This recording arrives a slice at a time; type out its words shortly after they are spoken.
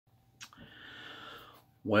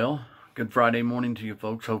Well, good Friday morning to you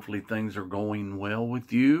folks. Hopefully things are going well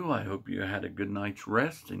with you. I hope you had a good night's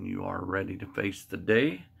rest and you are ready to face the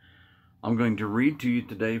day. I'm going to read to you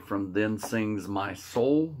today from Then Sings My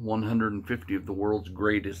Soul, 150 of the world's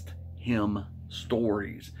greatest hymn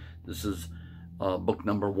stories. This is book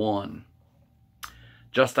number 1.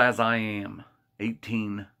 Just As I Am,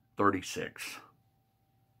 1836.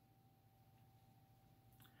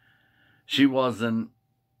 She was an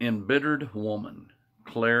embittered woman,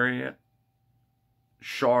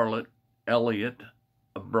 Charlotte Elliott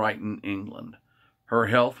of Brighton, England. Her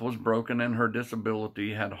health was broken and her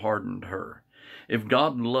disability had hardened her. If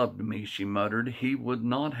God loved me, she muttered, he would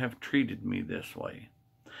not have treated me this way.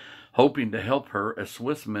 Hoping to help her, a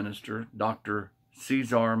Swiss minister, Dr.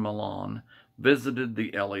 Cesar Millan, visited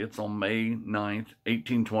the Elliots on May 9th,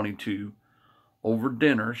 1822. Over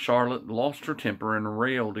dinner, Charlotte lost her temper and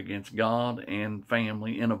railed against God and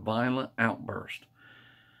family in a violent outburst.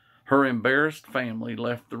 Her embarrassed family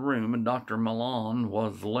left the room, and Dr. Millan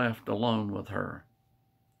was left alone with her.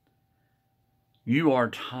 "You are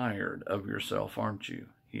tired of yourself, aren't you?"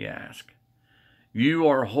 he asked. "You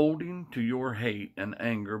are holding to your hate and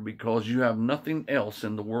anger because you have nothing else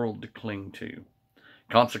in the world to cling to.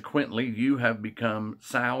 Consequently, you have become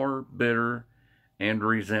sour, bitter, and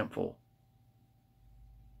resentful."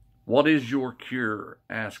 "What is your cure?"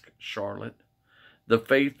 asked Charlotte. "The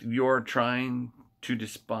faith you are trying to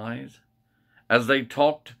despise?" As they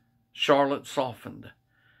talked, Charlotte softened.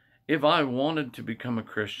 "If I wanted to become a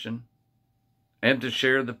Christian and to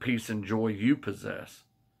share the peace and joy you possess,"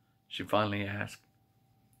 she finally asked,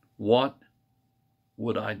 "what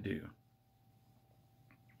would I do?"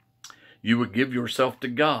 "You would give yourself to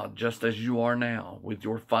God just as you are now, with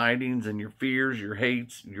your fightings and your fears, your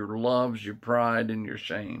hates, your loves, your pride, and your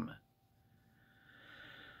shame."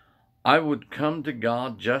 "I would come to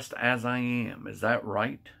God just as I am. Is that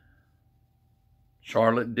right?"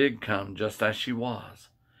 Charlotte did come just as she was,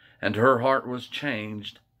 and her heart was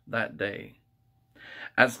changed that day.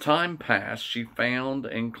 As time passed, she found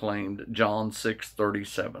and claimed John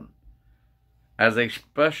 6:37 as a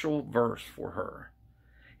special verse for her.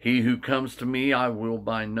 "He who comes to me, I will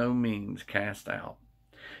by no means cast out."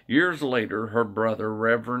 Years later, her brother,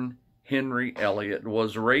 Reverend Henry Elliott,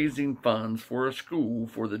 was raising funds for a school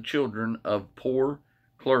for the children of poor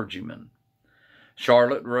clergymen.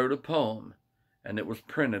 Charlotte wrote a poem, and it was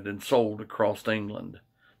printed and sold across England.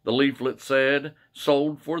 The leaflet said,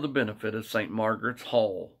 "Sold for the benefit of St. Margaret's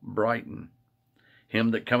Hall, Brighton.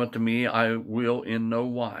 Him that cometh to me I will in no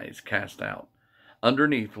wise cast out."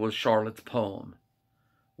 Underneath was Charlotte's poem,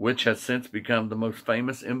 which has since become the most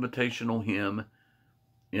famous invitational hymn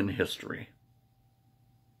in history.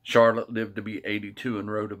 Charlotte lived to be 82 and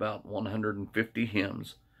wrote about 150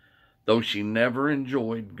 hymns, though she never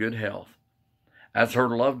enjoyed good health. As her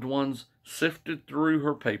loved ones sifted through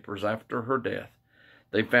her papers after her death,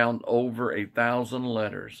 they found over 1,000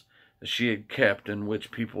 letters that she had kept in which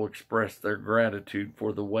people expressed their gratitude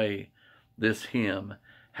for the way this hymn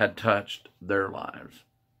had touched their lives.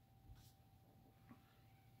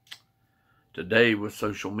 Today, with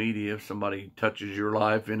social media, if somebody touches your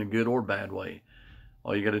life in a good or bad way,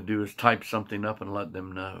 all you got to do is type something up and let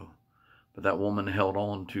them know. But that woman held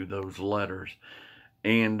on to those letters,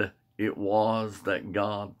 and it was that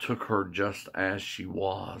God took her just as she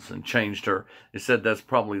was and changed her. It said that's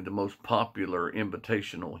probably the most popular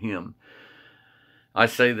invitational hymn. I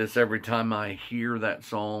say this every time I hear that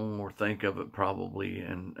song or think of it probably,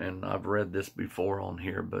 and I've read this before on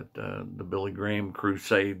here, but the Billy Graham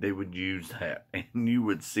Crusade, they would use that, and you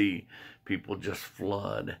would see people just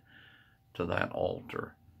flood to that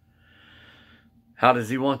altar. How does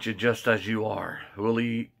he want you? Just as you are. Will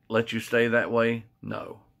he let you stay that way?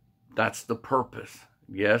 No. That's the purpose.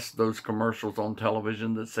 Yes, those commercials on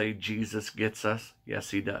television that say Jesus gets us.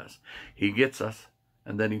 Yes, he does. He gets us,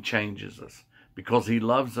 and then he changes us because he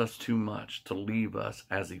loves us too much to leave us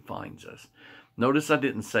as he finds us. Notice I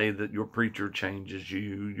didn't say that your preacher changes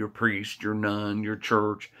you, your priest, your nun, your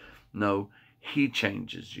church. No, he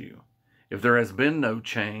changes you. If there has been no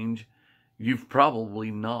change, you've probably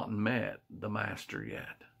not met the Master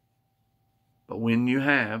yet. But when you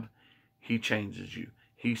have, he changes you.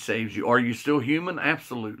 He saves you. Are you still human?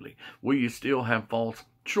 Absolutely. Will you still have faults?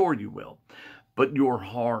 Sure you will. But your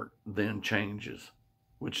heart then changes,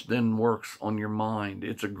 which then works on your mind.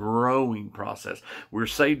 It's a growing process. We're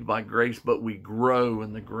saved by grace, but we grow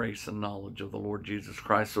in the grace and knowledge of the Lord Jesus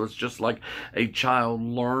Christ. So it's just like a child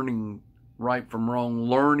learning right from wrong,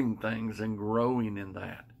 learning things and growing in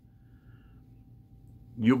that.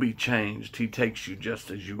 You'll be changed. He takes you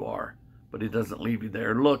just as you are. but he doesn't leave you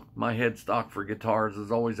there. Look, my headstock for guitars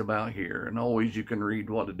is always about here, and always you can read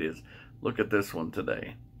what it is. Look at this one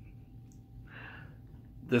today.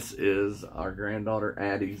 This is our granddaughter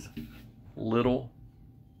Addie's little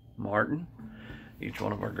Martin. Each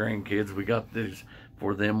one of our grandkids, we got these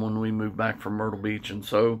for them when we moved back from Myrtle Beach. And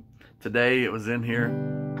so today it was in here.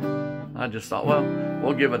 I just thought, well,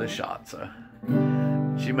 we'll give it a shot. So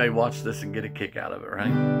she may watch this and get a kick out of it,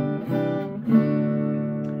 right?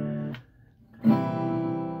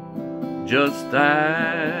 Just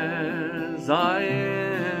as I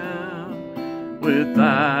am,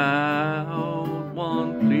 without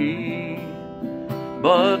one plea,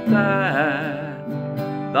 but that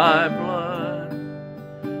thy blood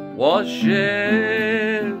was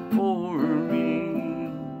shed for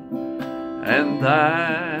me, and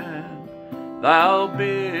that thou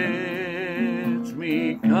bidst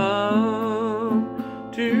me come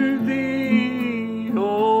to thee,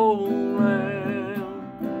 O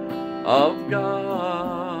Lamb of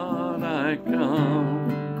God, I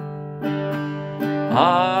come,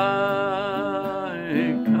 I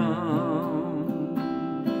come,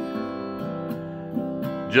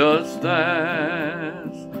 just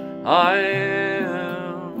as I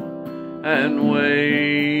am, and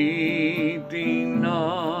waiting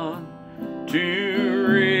on to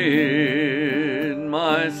rid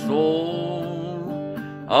my soul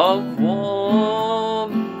of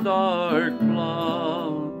one dark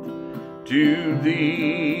cloud, to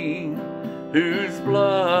thee whose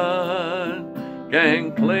blood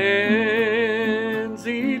can cleanse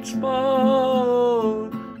each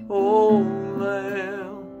spot, O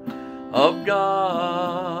Lamb of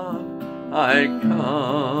God, I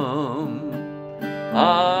come,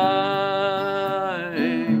 I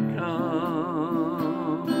come,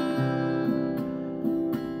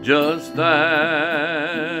 just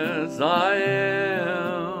as I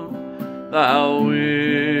am, thou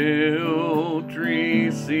wilt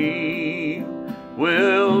receive,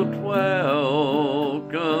 wilt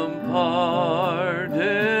welcome,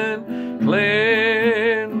 pardon,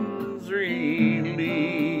 cleanse,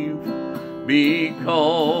 relieve,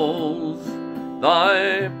 because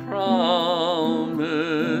thy promise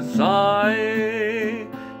I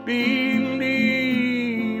believe,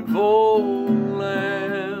 O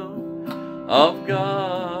Lamb of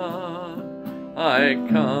God, I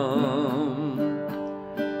come,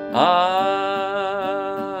 I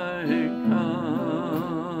come.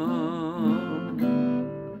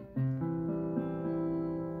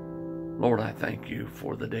 Lord, I thank you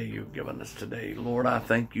for the day you've given us today. Lord, I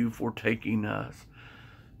thank you for taking us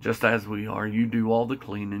just as we are. You do all the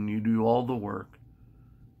cleaning. You do all the work.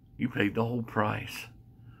 You paid the whole price.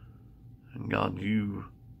 And God, you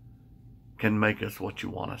can make us what you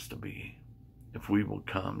want us to be if we will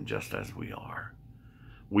come just as we are.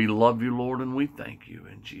 We love you, Lord, and we thank you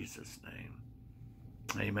in Jesus' name.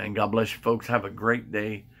 Amen. God bless you, folks. Have a great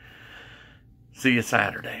day. See you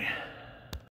Saturday.